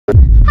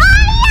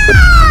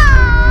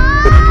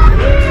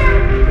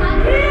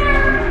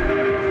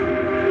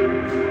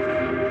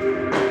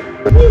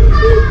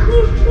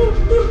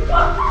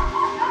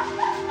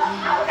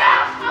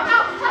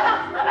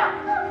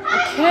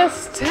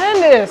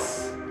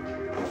this?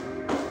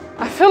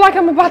 I feel like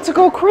I'm about to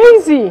go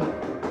crazy. Hiya!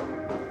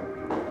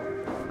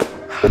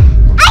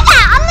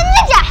 I'm a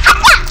ninja!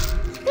 Hiya!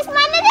 This is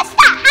my ninja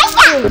style!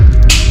 Hiya!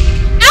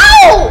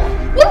 Ow!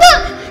 What the?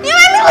 You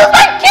made me lose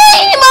my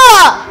game!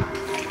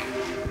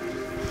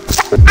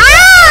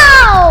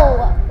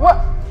 Ow!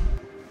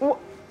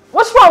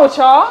 What's wrong with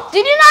y'all?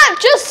 Did you not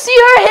just see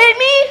her hit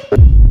me?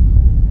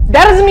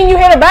 That doesn't mean you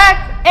hit her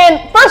back.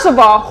 And first of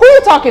all, who are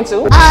you talking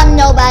to?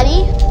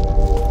 Nobody.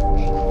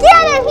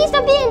 Get him! He's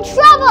gonna be in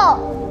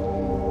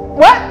trouble!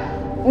 What?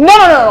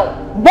 No.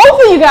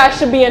 Both of you guys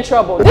should be in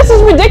trouble. This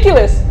is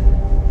ridiculous.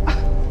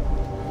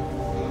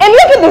 And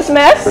look at this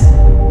mess.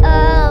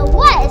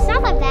 What? It's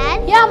not that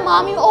bad. Yeah,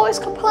 Mom, you're always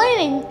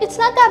complaining. It's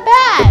not that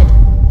bad.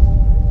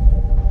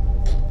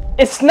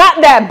 It's not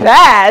that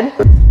bad.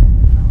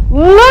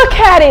 Look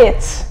at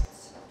it.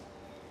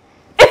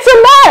 It's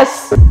a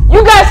mess.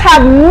 You guys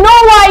have no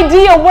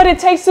idea what it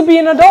takes to be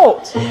an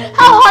adult.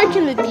 How hard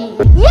can it be?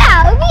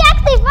 Yeah, it would be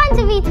actually fun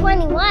to be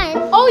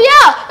 21. Oh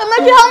yeah,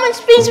 imagine how much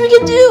things we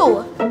can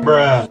do.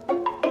 Bruh.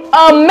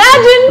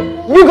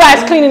 Imagine you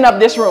guys cleaning up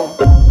this room.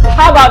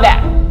 How about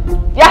that?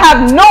 Y'all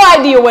have no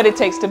idea what it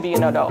takes to be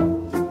an adult.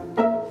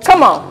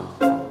 Come on,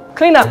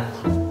 clean up.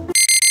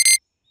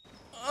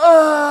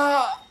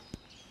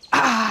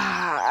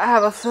 I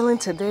have a feeling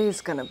today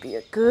is gonna be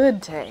a good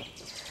day.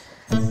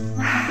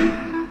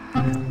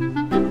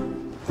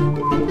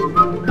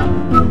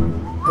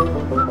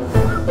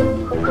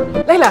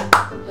 Layla,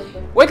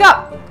 wake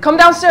up. Come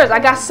downstairs. I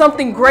got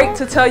something great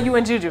to tell you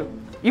and Juju.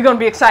 You're gonna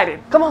be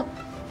excited. Come on.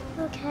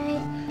 Okay.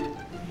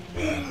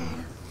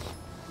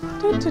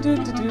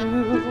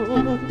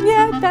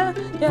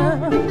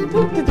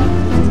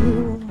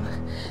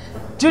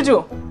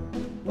 Juju,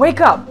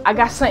 wake up. I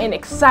got something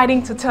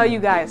exciting to tell you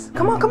guys.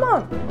 Come on. Come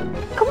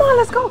on,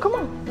 let's go. Come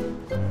on.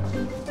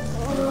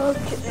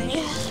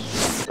 Okay.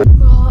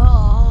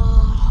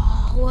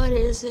 Oh, what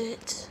is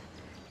it?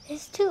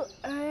 It's too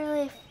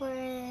early for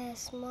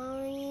this,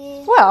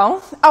 Mommy.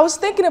 Well, I was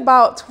thinking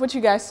about what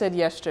you guys said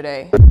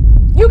yesterday.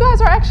 You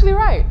guys are actually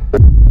right.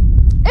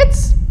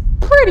 It's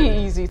pretty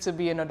easy to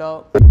be an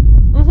adult.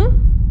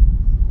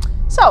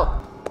 So,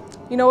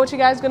 you know what you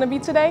guys gonna be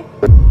today?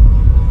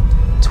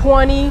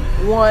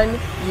 21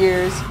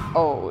 years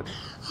old.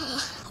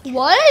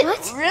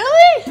 What?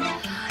 Really?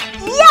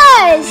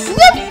 Yes!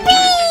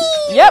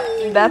 Yippee!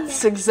 Yep,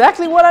 that's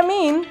exactly what I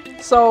mean.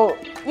 So,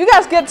 you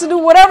guys get to do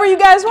whatever you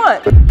guys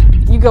want.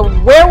 You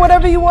can wear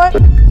whatever you want.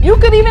 You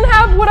could even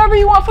have whatever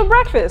you want for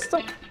breakfast.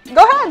 So,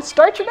 go ahead,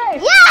 start your day.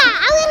 Yeah,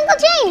 I'm gonna go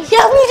change.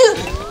 Yeah, me too.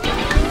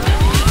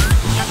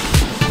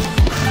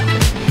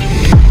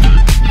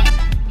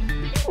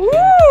 Whoa!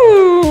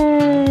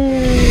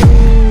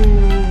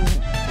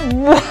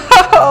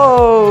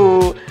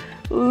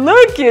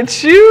 Look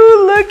at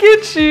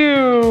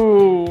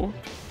you!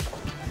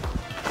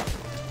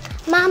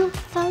 Mom,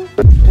 phone.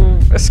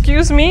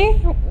 Excuse me?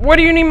 What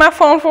do you need my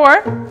phone for?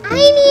 I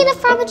need a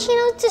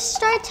frappuccino to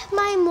start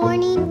my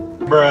morning.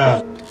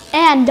 Bruh.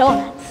 And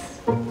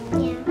donuts.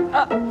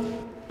 Yeah.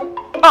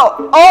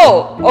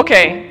 Oh,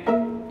 okay.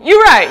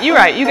 You're right. You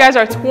guys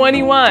are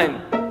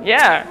 21.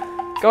 Yeah.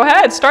 Go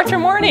ahead, start your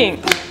morning.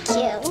 Thank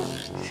you.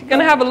 You're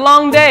gonna have a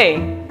long day.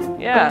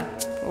 Yeah,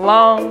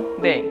 long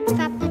day.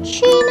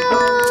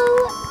 Frappuccino.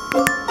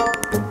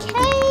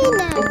 Okay,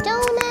 now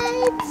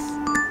donuts.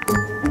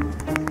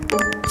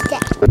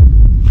 Yeah.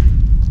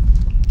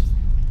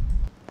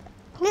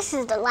 This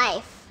is the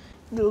life.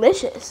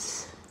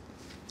 Delicious.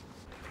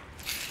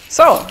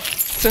 So,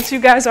 since you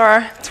guys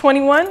are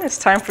 21, it's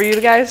time for you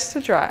guys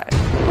to drive.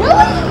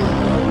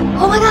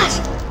 Oh my gosh.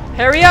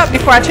 Hurry up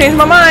before I change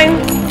my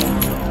mind.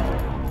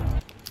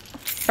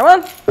 Come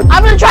on.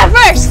 I'm gonna try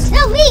first.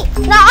 No, me.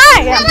 No,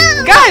 I am.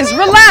 No. Guys,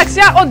 relax.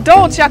 Y'all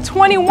adults. Y'all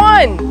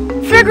 21.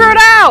 Figure it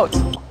out.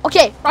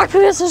 Okay, rock,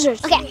 paper,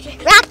 scissors. Okay.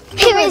 Rock,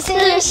 paper,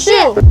 scissors,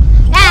 shoe.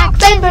 Rock,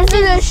 paper,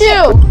 scissors,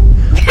 shoe.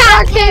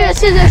 Rock, paper,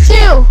 scissors,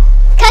 shoe.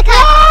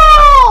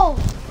 Cacao.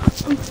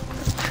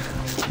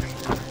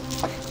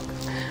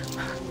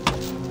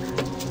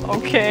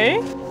 Okay.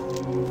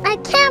 I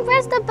can't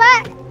press the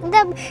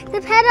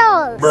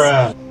pedals.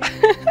 Bruh.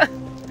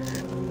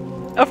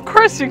 Of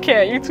course you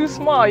can't. You're too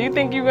small. You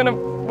think you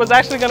was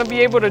actually gonna be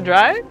able to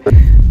drive?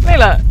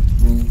 Layla,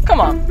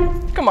 come on.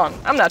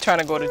 I'm not trying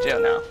to go to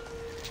jail now.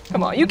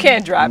 Come on, you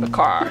can't drive a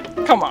car.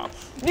 Come on.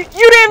 You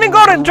didn't even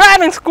go to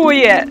driving school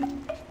yet.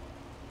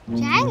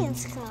 Driving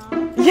school.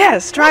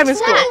 Yes, driving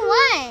school.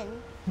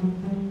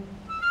 21.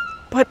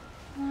 But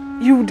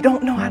you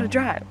don't know how to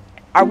drive.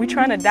 Are we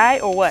trying to die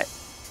or what?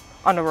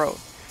 On the road.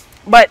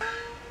 But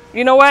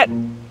you know what?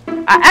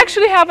 I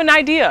actually have an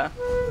idea.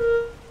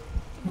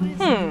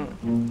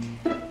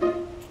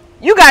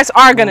 You guys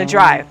are gonna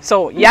drive,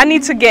 so y'all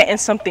need to get in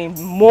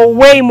something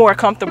way more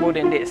comfortable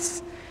than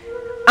this.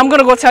 I'm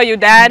gonna go tell your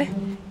dad,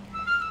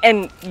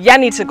 and y'all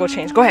need to go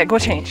change. Go ahead, go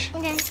change.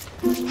 Okay.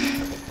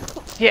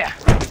 Yeah.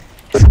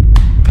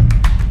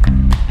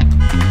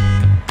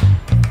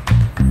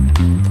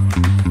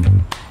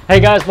 Hey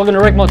guys, welcome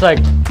to Rick Motec.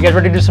 You guys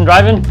ready to do some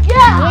driving?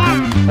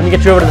 Yeah. Let me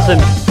get you over to the sim.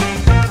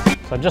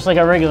 So just like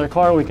a regular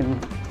car, we can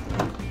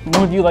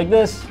move you like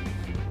this.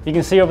 You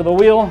can see over the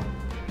wheel.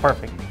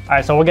 Perfect. All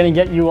right, so we're gonna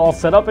get you all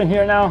set up in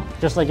here now.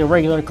 Just like a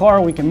regular car,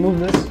 we can move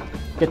this,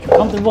 get you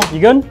comfortable. You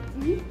good?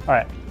 Mm-hmm. All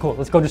right, cool.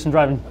 Let's go do some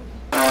driving.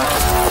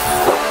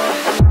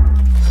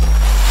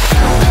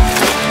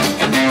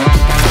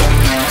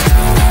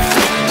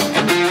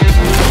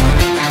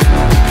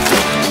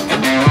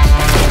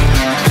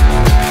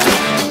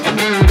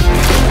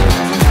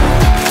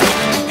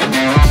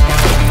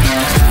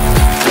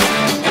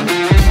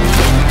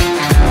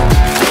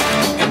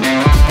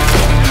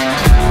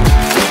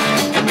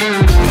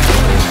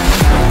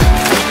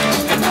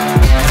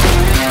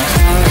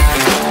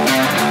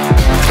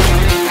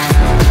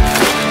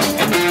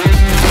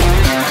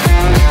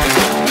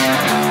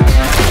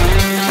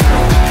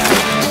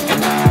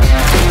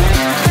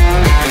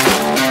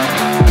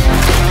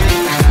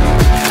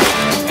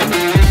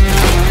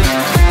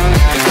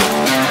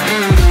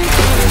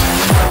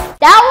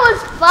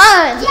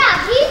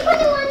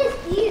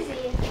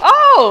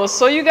 Oh,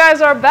 so you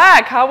guys are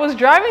back. How was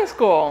driving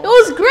school? It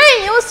was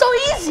great. It was so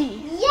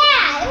easy.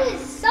 Yeah, it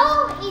was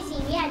so easy.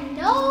 We had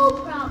no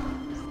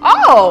problems.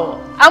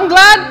 Oh, I'm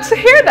glad to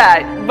hear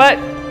that. But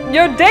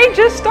your day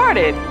just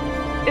started.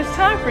 It's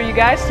time for you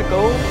guys to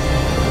go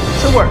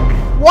to work.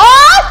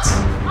 What?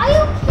 Are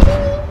you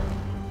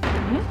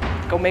kidding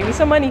me? Go make me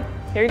some money.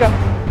 Here you go.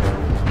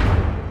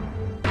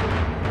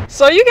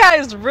 So you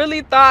guys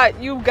really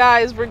thought you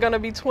guys were gonna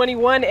be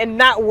 21 and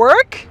not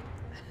work?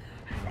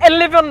 And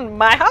live in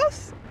my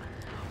house?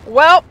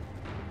 Well,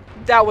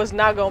 that was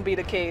not gonna be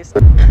the case.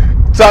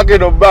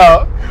 Talking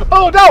about,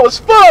 oh, that was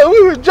fun.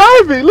 We were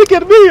driving. Look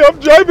at me. I'm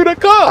driving a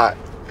car.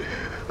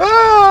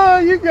 Ah,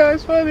 you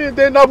guys funny. And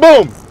then now,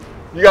 boom,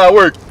 you gotta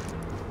work.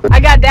 I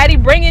got Daddy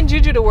bringing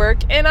Juju to work,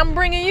 and I'm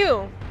bringing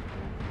you.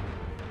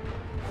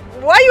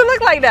 Why you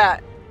look like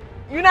that?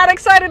 You not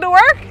excited to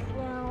work?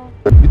 No.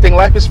 You think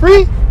life is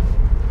free?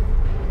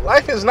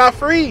 Life is not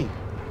free.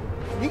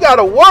 You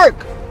gotta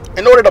work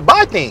in order to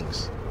buy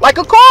things, like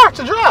a car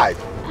to drive.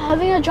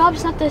 Having a job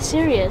is not that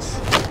serious.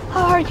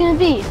 How hard can it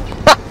be?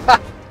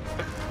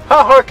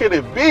 How hard can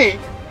it be?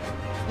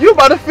 You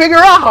about to figure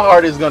out how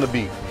hard it's gonna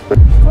be. Do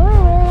we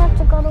really have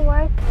to go to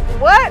work?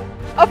 What?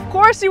 Of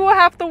course you will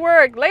have to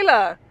work,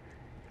 Layla.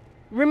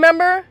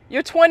 Remember,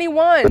 you're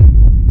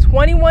 21.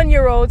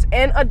 21-year-olds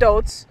and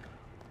adults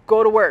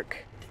go to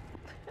work.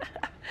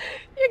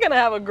 You're gonna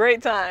have a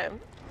great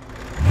time.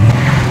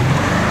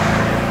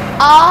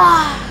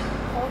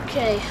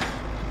 Okay.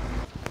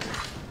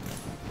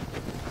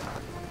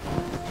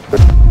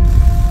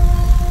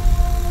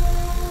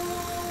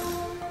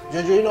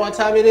 Jojo, you know what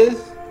time it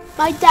is?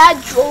 My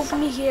dad drove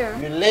me here.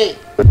 You're late.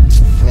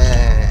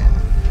 Man.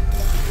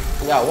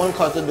 We got one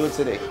car to do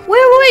today.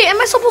 Wait, am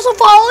I supposed to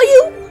follow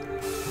you?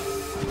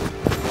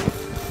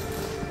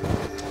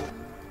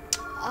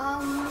 What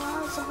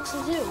am I supposed to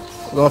do?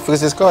 We're gonna fix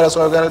this car, that's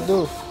what we gotta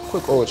do.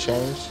 Quick oil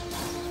change.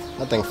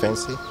 Nothing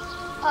fancy.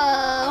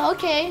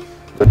 Okay.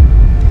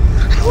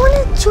 I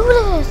wanna do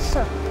this.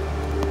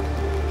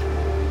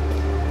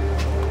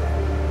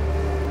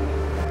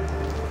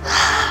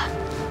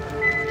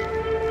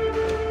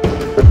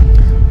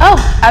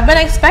 Oh, I've been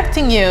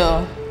expecting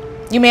you.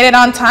 You made it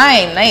on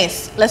time.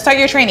 Nice. Let's start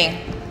your training.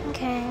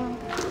 Okay.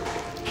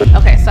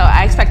 Okay, so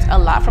I expect a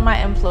lot from my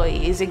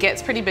employees. It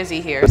gets pretty busy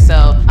here.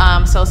 So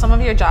some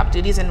of your job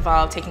duties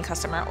involve taking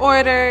customer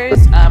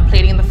orders,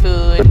 plating the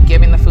food,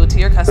 giving the food to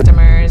your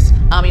customers.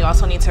 You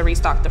also need to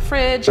restock the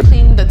fridge,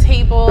 clean the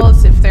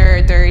tables if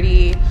they're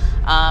dirty,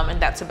 and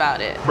that's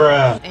about it.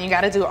 Bruh. And you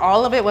gotta do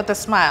all of it with a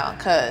smile,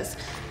 cause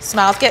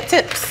smiles get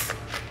tips.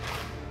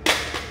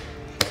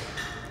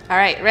 All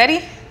right,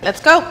 ready? Let's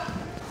go.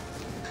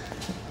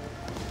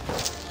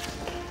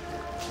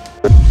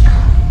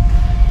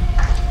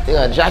 You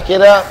gonna jack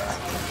it up.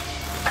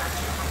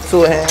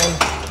 Two hands.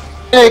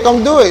 Hey,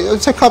 come do it.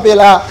 Let's check up your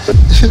lap.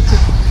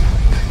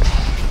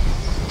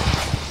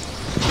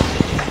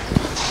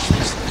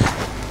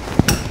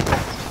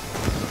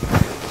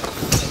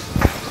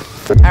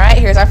 All right,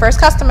 here's our first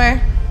customer.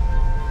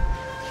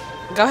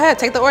 Go ahead,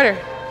 take the order.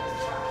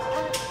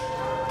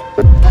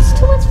 That's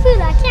too much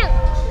food. I can't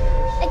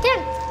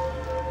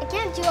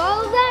do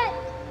all of that.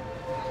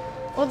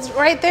 Well, it's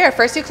right there.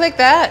 First you click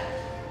that.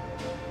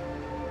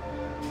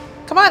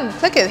 Come on,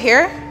 click it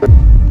here.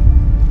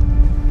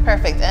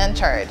 Perfect, and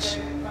charge.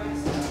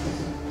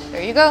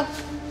 There you go.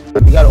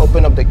 You gotta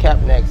open up the cap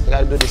next. You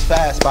gotta do this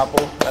fast,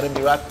 Papo. Gotta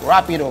be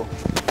rapido.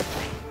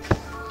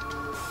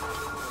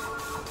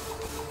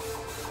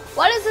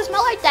 Why does it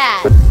smell like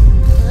that?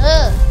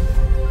 Ugh.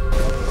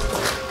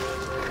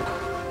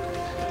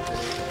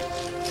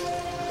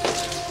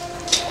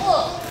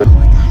 Oh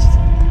my gosh.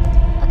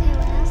 Okay,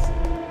 what else?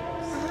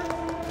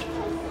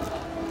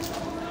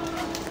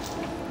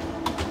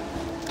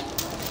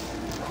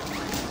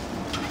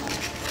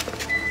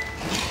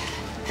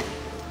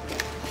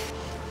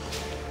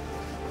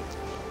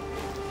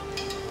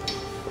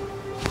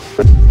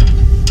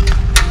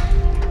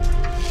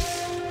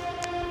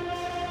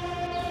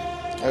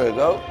 There we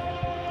go.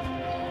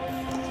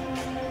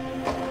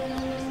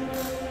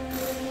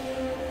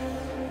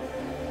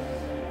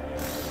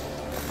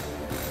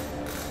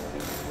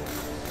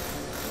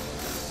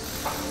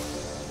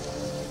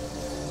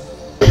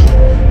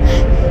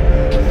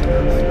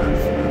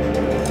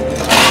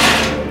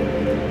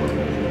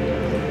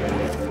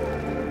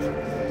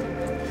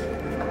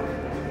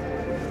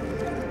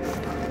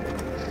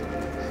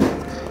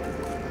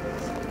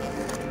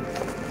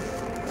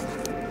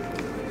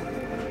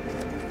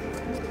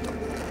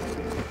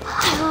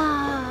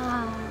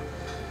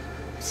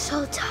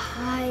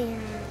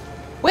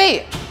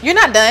 wait. You're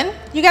not done.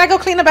 You gotta go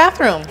clean the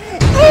bathroom.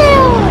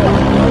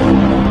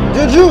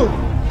 Juju.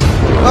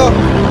 Oh.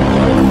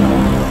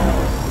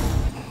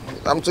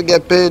 I'm to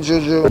get paid,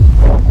 Juju.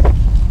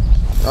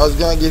 I was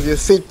gonna give you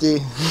 50.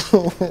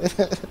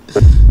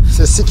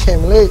 Since she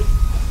came late.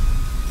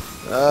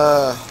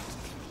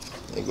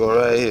 You go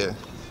right here.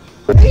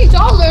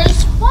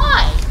 $3?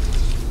 Why?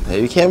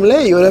 Hey, you came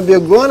late. You wouldn't be a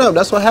grown up.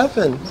 That's what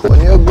happened.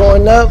 When you're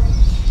growing up,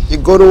 you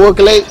go to work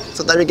late,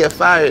 sometimes you get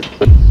fired.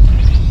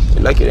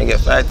 You're lucky you didn't get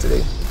fired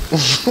today.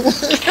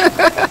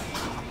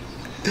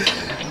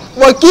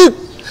 What, keep?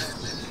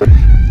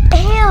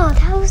 Ew,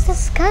 that was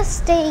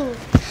disgusting.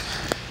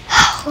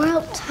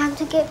 Well, time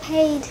to get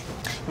paid.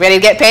 Ready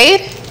to get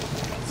paid?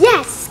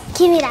 Yes,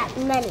 give me that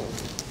money.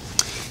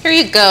 Here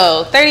you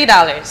go, $30.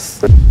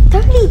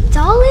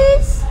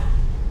 $30?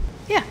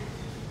 Yeah.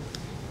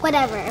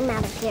 Whatever, I'm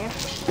out of here.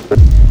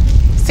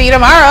 See you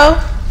tomorrow.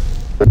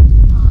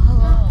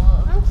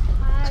 I'm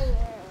tired.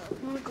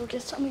 I'm gonna go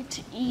get something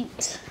to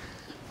eat.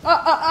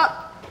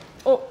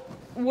 Oh,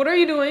 what are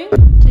you doing?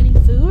 Getting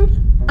food?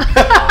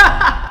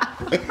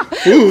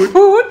 Food?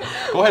 Food?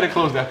 Go ahead and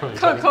close that for me.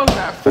 Close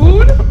that.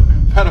 Food?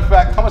 Matter of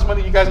fact, how much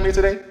money you guys made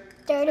today?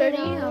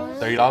 $30.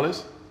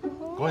 $30?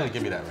 Go ahead and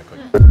give me that right quick.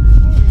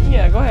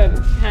 Yeah, go ahead.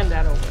 Hand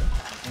that over.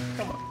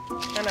 Come on.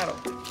 Hand that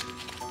over.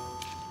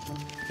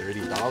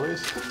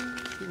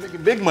 $30? You're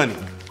making big money.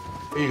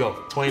 Here you go,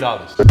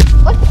 $20.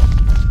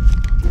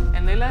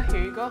 And Leila,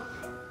 here you go.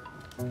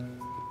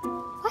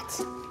 What?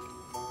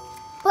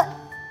 What?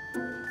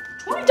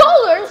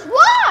 $20?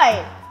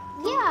 Why?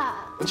 Yeah.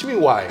 What you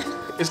mean why?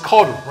 It's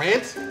called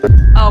rent.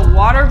 A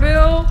water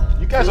bill,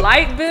 You guys are,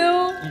 light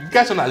bill, you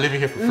guys are not living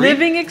here for free.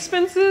 living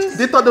expenses.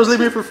 They thought they was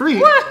living here for free.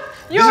 What?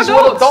 You're This is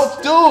what adults.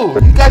 adults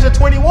do. You guys are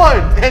 21.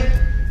 And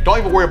don't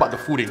even worry about the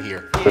food in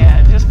here.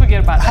 Yeah, just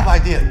forget about I have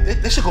that. an idea.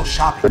 They should go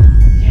shopping.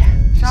 Yeah,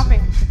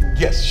 shopping.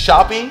 Yes,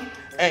 shopping.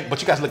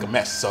 But you guys look a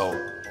mess, so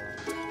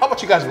how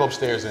about you guys go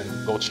upstairs and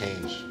go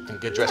change and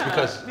get dressed?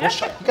 Because Yeah.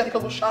 you gotta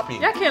go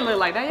shopping. Y'all can't live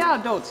like that. Y'all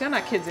adults. Y'all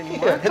not kids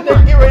anymore. Yeah, and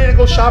then get ready to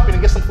go shopping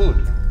and get some food.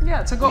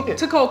 Yeah, to go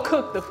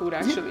cook the food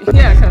actually.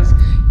 Yeah, because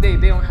they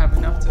don't have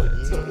enough to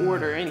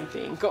order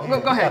anything. Go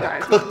ahead,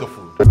 guys. Cook the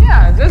food.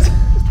 Yeah, just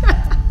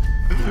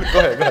Go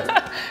ahead.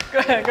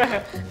 go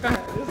ahead.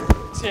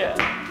 Yeah.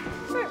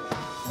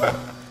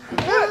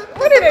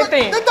 What do they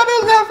think? They thought they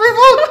was gonna have free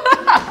food.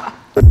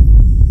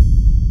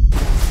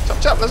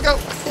 Chop, let's go.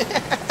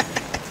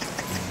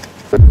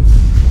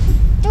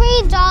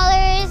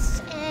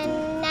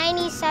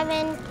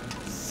 $3.97.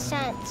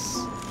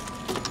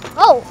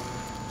 Oh,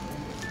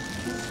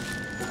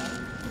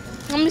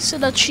 Let me see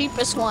the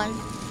cheapest one.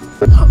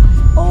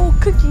 Oh,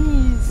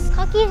 cookies.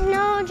 cookies?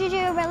 No,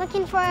 Juju. We're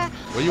looking for.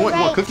 Well, you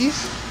want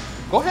cookies?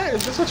 Go ahead.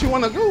 If that's what you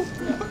want to do.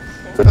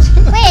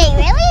 Wait,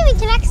 really? We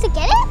can actually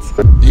get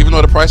it? Even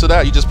though the price of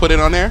that, you just put it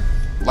on there.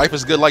 Life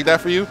is good like that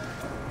for you.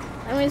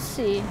 Let me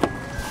see.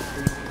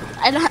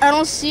 I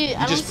don't see. You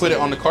just put it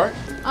on the cart.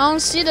 I don't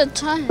see the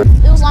time.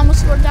 It was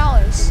almost $4.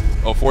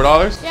 Oh,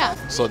 $4. Yeah.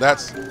 So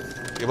that's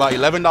about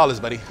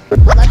 $11, buddy.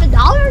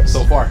 $11?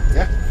 So far,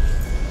 yeah.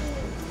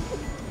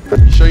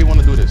 You sure you want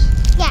to do this?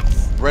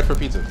 Yes. Bread for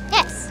pizza,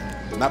 Yes.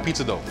 not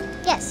pizza dough.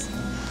 Yes.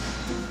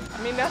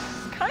 I mean, that's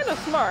kind of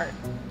smart.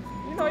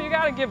 You know, you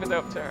gotta give it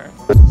up to her.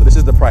 So this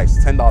is the price,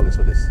 $10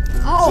 for this.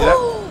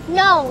 Oh.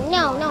 No.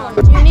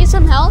 Do you need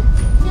some help?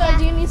 Yeah.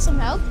 Do you need some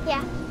help?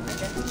 Yeah.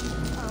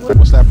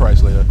 What's that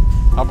price, Leila?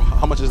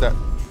 How much is that?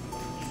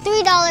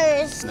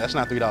 $3. That's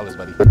not $3,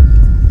 buddy.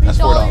 That's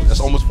 $4. That's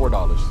almost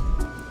 $4.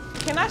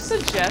 Can I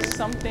suggest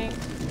something?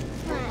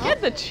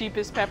 Get the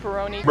cheapest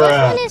pepperoni. This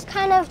one is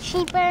kind of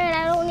cheaper and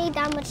I don't need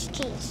that much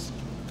cheese.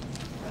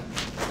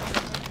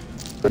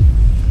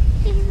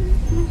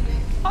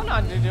 Hold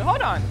on, Juju.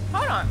 Hold on.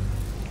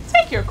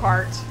 Take your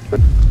cart.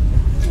 I'm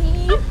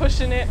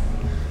pushing it.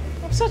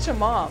 I'm such a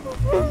mom.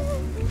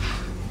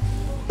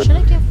 Should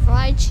I get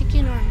fried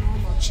chicken or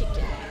normal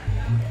chicken?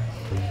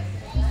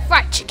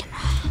 Fried chicken.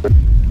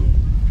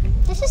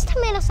 This is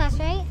tomato sauce,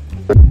 right?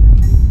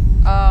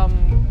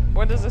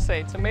 What does it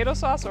say? Tomato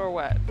sauce or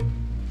what?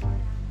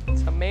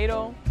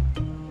 Tomato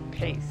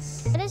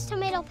paste. It is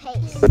tomato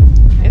paste.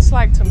 It's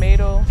like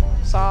tomato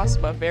sauce,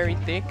 but very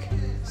thick.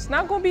 It's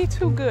not gonna be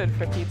too good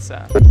for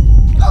pizza.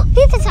 Oh,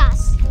 pizza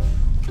sauce.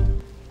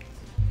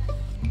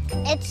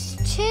 It's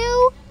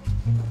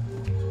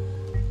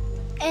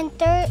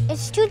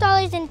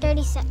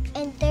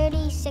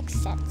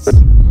 $2.36.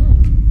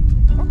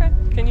 Okay.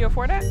 Can you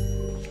afford that? I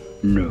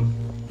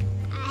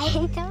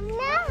don't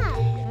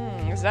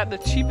know. Is that the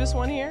cheapest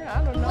one here?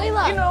 I don't know.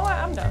 Leila. You know what?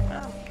 I'm done.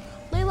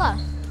 Leila,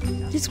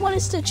 this one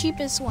is the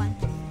cheapest one.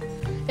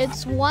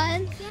 It's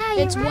one. Yeah,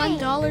 you're It's right.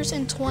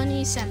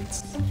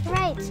 $1.20.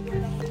 Right.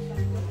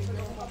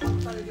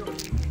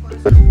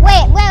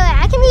 Wait.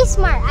 I can be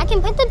smart. I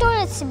can put the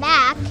donuts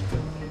back,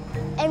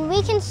 and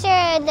we can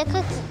share the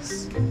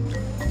cookies.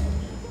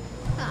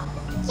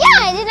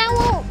 Yeah, then I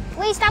won't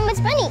waste that much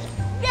money.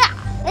 Yeah,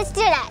 let's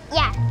do that.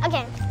 Yeah,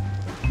 okay.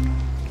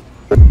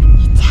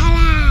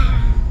 Ta-da!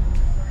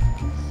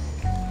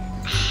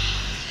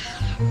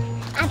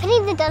 I'm putting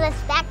need the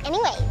donuts back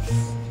anyways.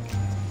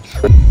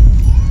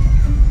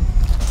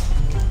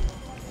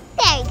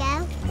 There you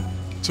go.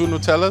 2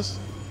 Nutellas?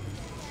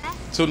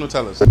 2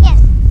 Nutellas.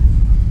 Yes.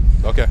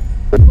 Okay.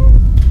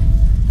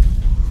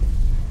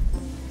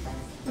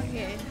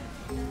 Okay.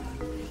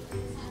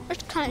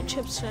 What kind of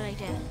chips should I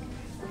get?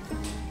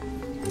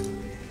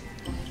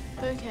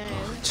 Okay.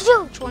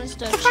 Which one is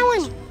the Get that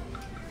one.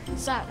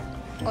 What's that?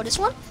 Oh, this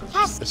one?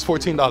 Yes. It's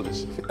 $14.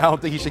 I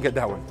don't think you should get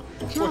that one.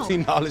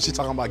 $14. You're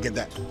talking about get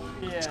that.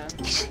 Yeah.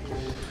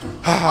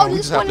 We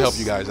just have to help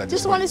you guys.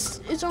 This one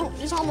is it's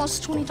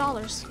almost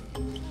 $20.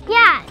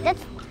 Yeah,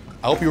 that's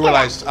I hope you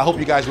realize. I hope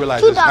you guys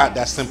realize it's not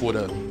that simple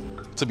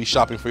to be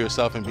shopping for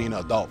yourself and being an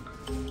adult.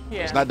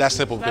 Yeah. It's not that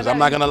simple because I'm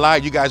not gonna lie,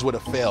 you guys would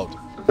have failed.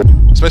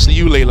 Especially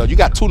you, Layla. You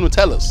got 2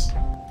 Nutellas.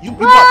 You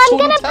well, bought 2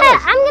 I'm gonna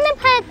Nutellas.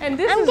 put And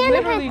this I'm is gonna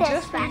literally put this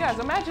just for you guys.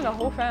 Imagine a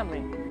whole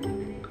family.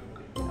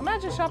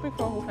 Imagine shopping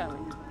for a whole family.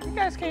 You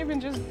guys can't even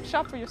just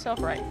shop for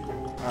yourself, right?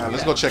 All right,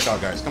 let's go check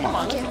out, guys. Come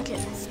on. Okay.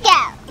 Let's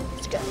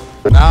go.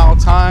 Now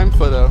time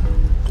for the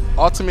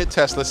ultimate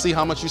test. Let's see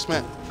how much you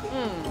spent.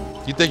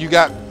 You think you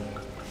got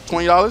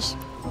 $20?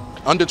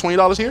 Under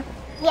 $20 here?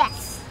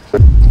 Yes.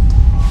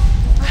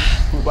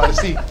 We're about to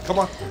see. Come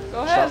on.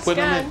 Go ahead, Start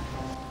putting them scan.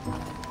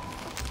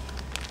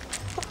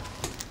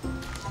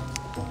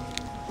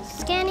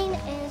 Scanning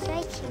is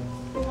right here.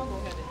 I'll go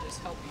ahead and just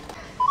help you.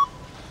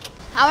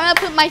 I want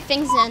to put my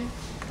things in.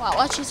 Wow,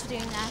 while she's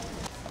doing that.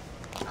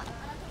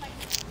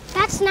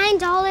 That's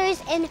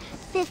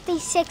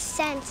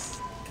 $9.56.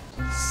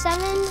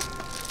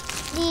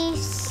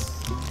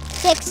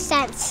 76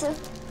 cents.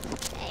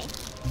 Okay.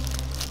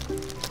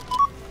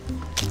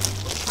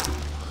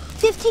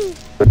 15.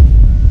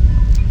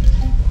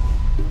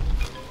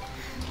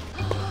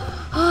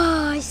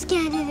 Oh, I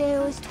scanned it. It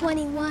was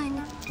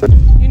 21.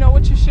 You know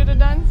what you should have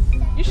done?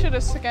 You should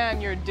have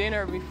scanned your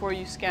dinner before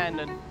you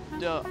scanned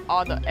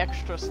all the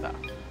extra stuff.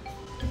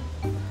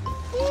 No.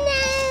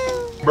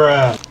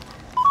 Bruh.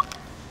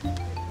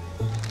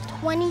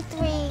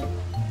 23.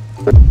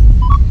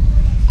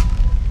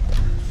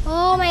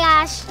 Oh my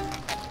gosh.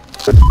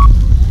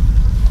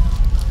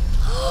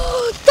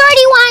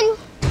 31.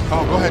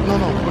 Oh, go ahead. No.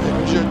 Go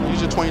ahead.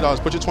 Use your $20.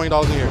 Put your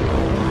 $20 in here.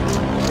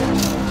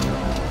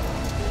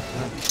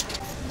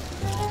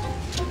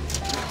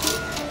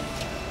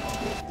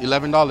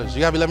 $11.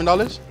 You have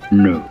 $11?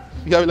 No.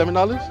 You have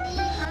 $11?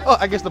 Oh,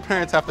 I guess the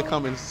parents have to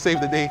come and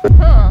save the day.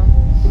 Huh.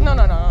 No.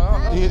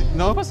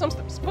 No? Put some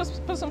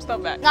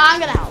stuff back. No, I'm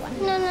gonna help her.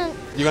 No.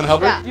 You gonna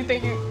help her? You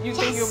think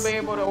you'll be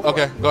able to?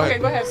 Okay, go ahead. Okay,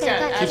 go ahead,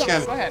 scan. Keep Add-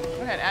 scanning. Go ahead,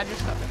 add your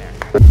stuff in there.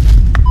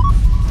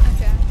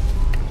 Okay.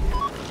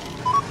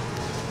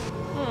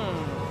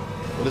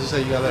 What does it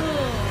say you got left?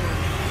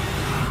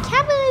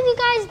 Can't believe you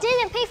guys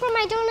didn't pay for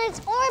my donuts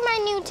or my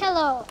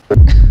Nutella.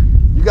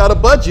 You got a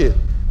budget.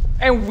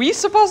 And we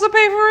supposed to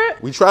pay for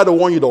it? We tried to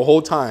warn you the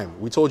whole time.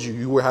 We told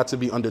you would have to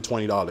be under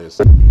 $20.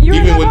 You're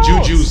Even an with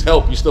adult. Juju's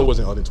help, you still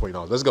wasn't under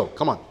 $20. Let's go.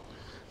 Come on.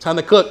 Time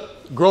to cook.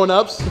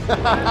 Grown-ups.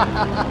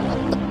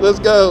 Let's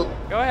go.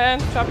 Go ahead,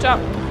 chop.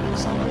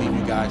 So I'm gonna leave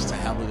you guys to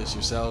handle this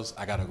yourselves.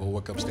 I gotta go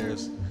work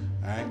upstairs.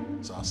 All right?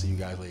 So I'll see you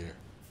guys later.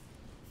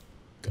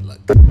 Good luck.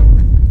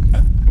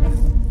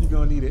 You're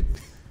gonna need it.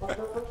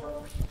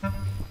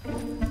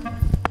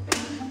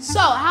 So,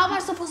 how am I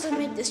supposed to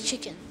make this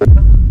chicken?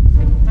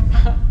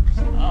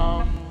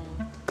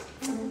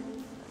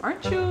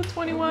 Aren't you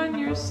 21?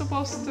 You're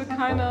supposed to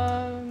kind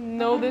of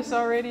know this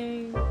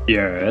already.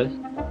 Yes.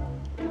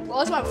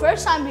 Well, it's my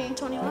first time being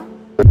 21.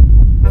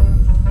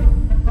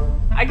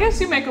 I guess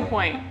you make a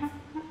point.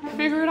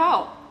 Figure it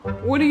out.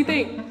 What do you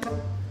think?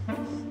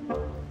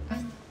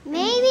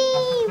 Maybe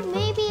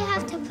you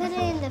have to put it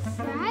in the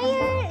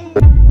fryer and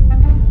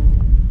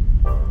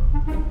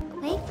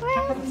wait for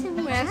it to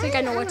be Wait, I think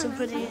I know what to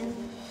put in.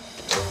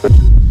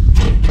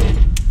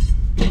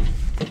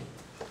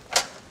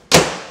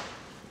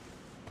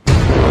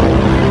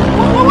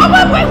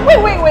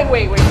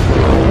 Wait.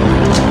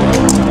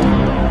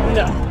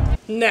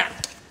 No.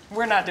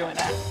 We're not doing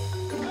that.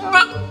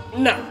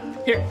 No.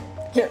 Here.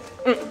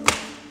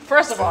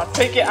 First of all,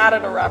 take it out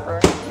of the wrapper.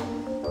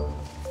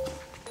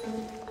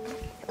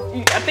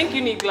 I think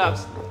you need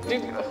gloves.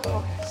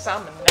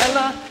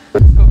 Salmonella.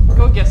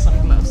 Go get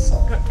some gloves.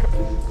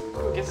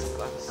 Go get some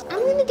gloves. I'm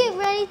gonna get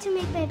ready to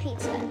make my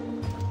pizza.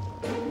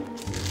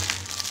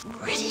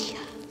 Ready.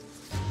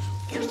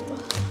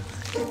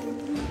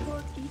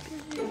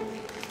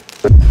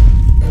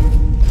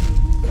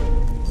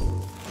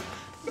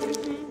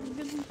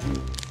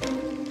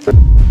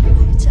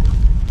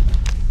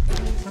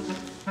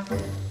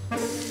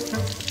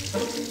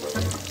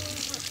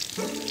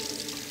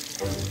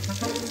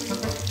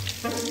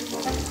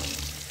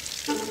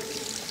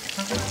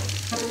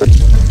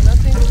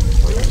 Nothing.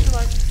 What you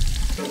like?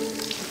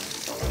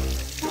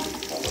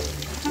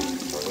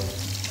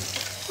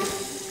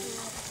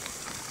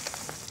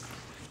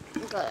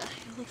 God,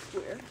 you look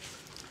weird.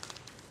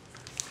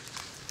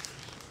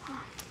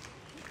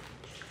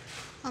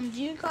 Do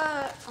you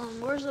got,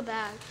 where's the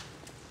bag?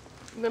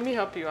 Let me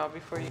help you out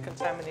before you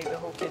contaminate the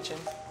whole kitchen.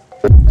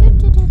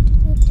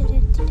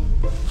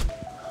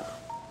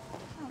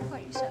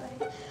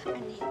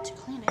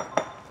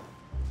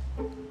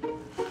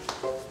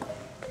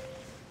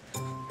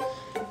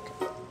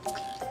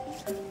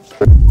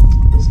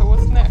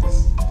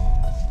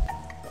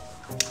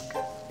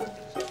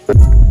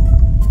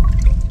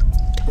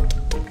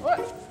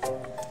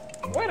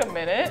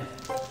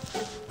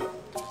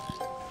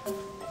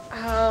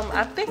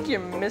 think you're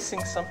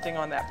missing something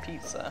on that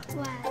pizza.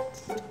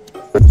 What?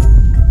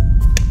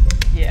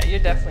 Yeah, you're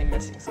definitely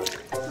missing something.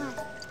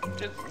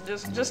 What?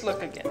 Just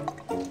look again.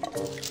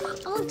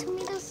 Oh,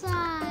 tomato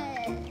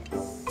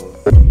sauce.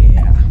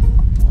 Yeah.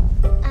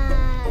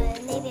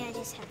 Maybe I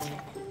just have to.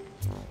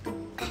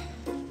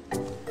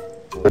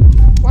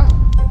 Wow.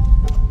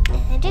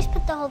 I just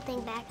put the whole thing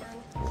back on.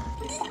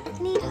 I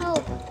need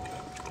help.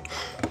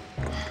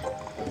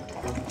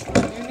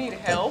 You need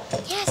help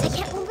Yes, I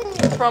can't open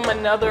it. from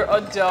another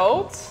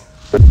adult?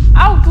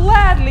 I'll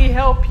gladly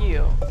help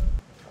you.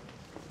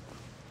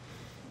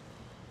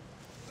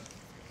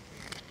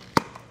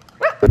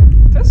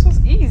 This was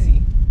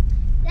easy.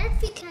 That's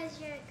because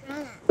you're a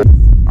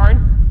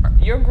grown-up.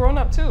 You're grown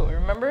up too,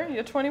 remember?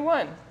 You're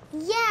 21.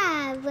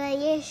 Yeah, but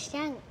you're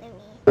younger than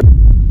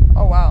me.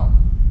 Oh, wow.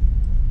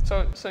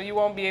 So you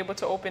won't be able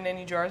to open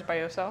any jars by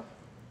yourself?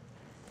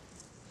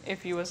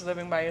 If you was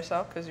living by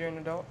yourself because you're an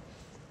adult?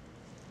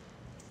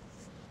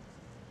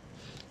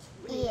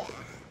 Yeah.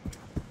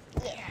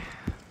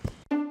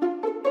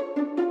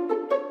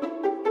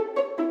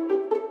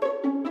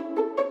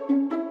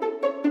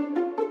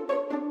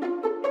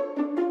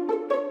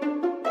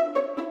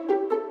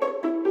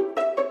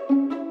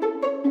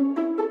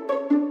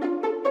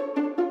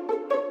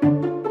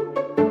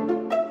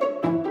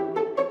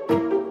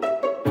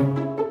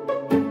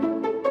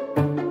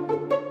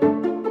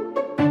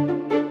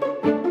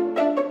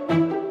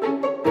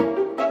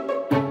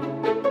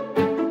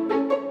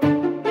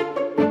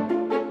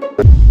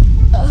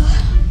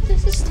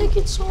 This is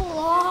taking so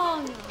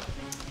long.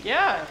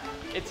 Yeah,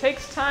 it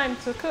takes time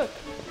to cook.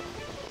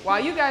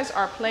 While you guys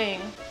are playing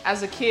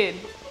as a kid,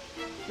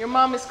 your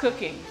mom is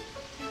cooking,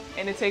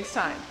 and it takes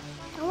time.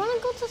 I want to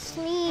go to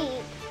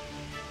sleep.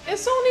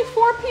 It's only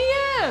 4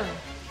 p.m.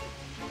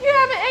 You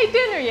haven't ate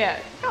dinner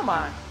yet. Come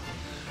on.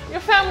 Your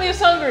family is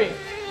hungry.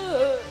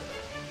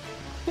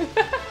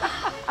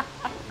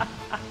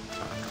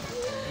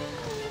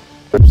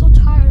 I'm so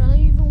tired. I don't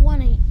even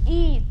want to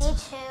eat. Me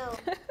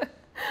too.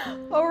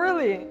 Oh,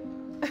 really?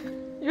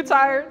 You're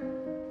tired?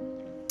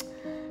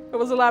 It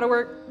was a lot of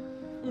work?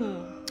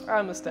 I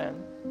understand.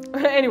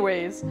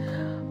 Anyways,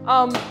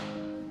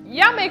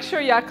 y'all make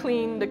sure y'all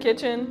clean the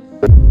kitchen.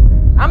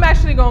 I'm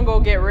actually gonna go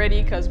get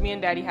ready because me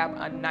and Daddy have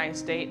a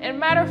nice date. And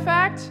matter of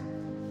fact,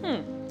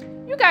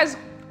 you guys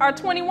are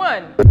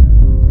 21.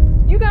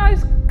 You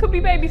guys could be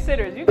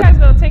babysitters. You guys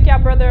gonna take your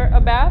brother a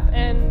bath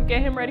and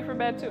get him ready for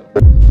bed too.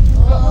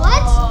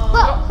 What?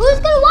 But who's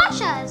gonna watch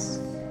us?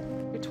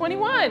 You're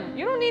 21.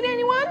 You don't need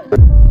anyone.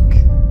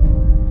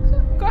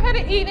 Go ahead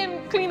and eat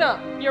and clean up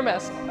your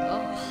mess.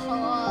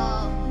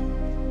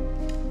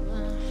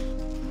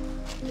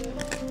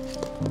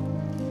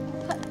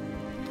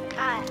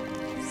 God,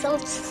 so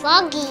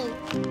soggy.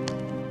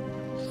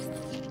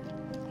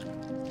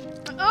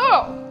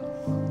 Oh!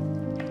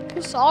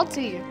 Too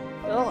salty.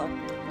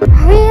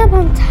 Hurry up,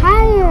 I'm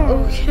tired.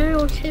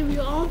 Okay,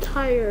 we're all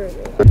tired.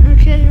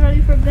 Okay, you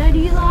ready for bed,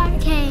 Eli?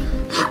 Okay.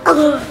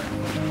 Oh,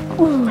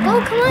 come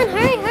on,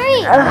 hurry.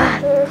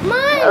 Come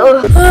on.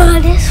 Oh,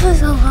 this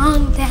was a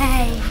long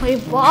day. My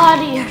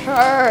body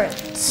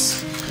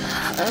hurts.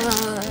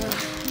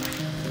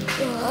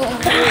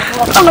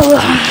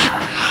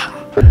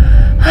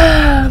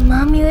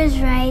 Mommy was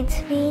right.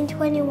 Being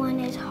 21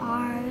 is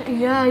hard.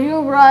 Yeah,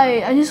 you're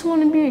right. I just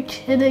want to be a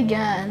kid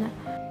again.